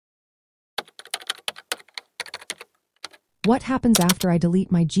What happens after I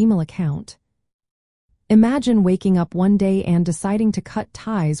delete my Gmail account? Imagine waking up one day and deciding to cut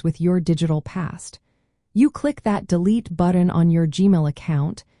ties with your digital past. You click that delete button on your Gmail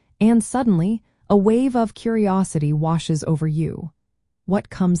account, and suddenly, a wave of curiosity washes over you.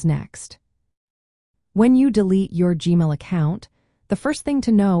 What comes next? When you delete your Gmail account, the first thing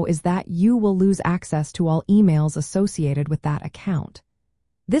to know is that you will lose access to all emails associated with that account.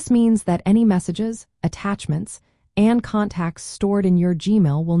 This means that any messages, attachments, and contacts stored in your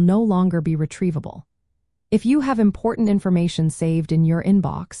Gmail will no longer be retrievable. If you have important information saved in your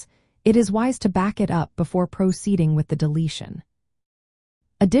inbox, it is wise to back it up before proceeding with the deletion.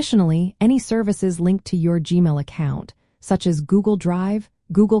 Additionally, any services linked to your Gmail account, such as Google Drive,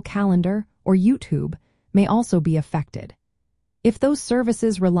 Google Calendar, or YouTube, may also be affected. If those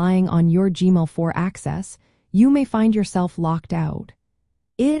services relying on your Gmail for access, you may find yourself locked out.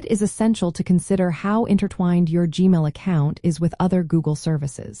 It is essential to consider how intertwined your Gmail account is with other Google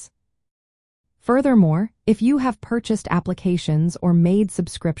services. Furthermore, if you have purchased applications or made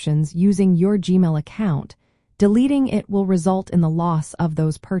subscriptions using your Gmail account, deleting it will result in the loss of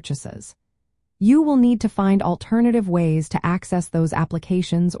those purchases. You will need to find alternative ways to access those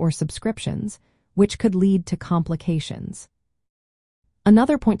applications or subscriptions, which could lead to complications.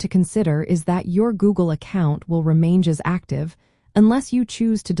 Another point to consider is that your Google account will remain as active unless you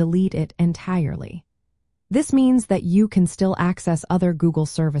choose to delete it entirely. This means that you can still access other Google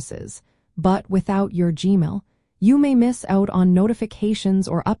services, but without your Gmail, you may miss out on notifications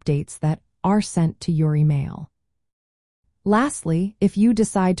or updates that are sent to your email. Lastly, if you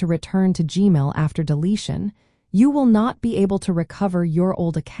decide to return to Gmail after deletion, you will not be able to recover your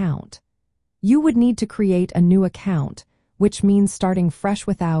old account. You would need to create a new account, which means starting fresh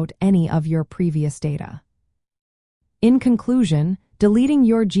without any of your previous data. In conclusion, deleting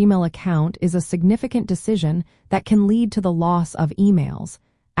your Gmail account is a significant decision that can lead to the loss of emails,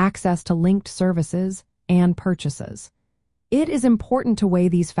 access to linked services, and purchases. It is important to weigh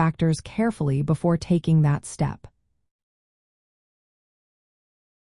these factors carefully before taking that step.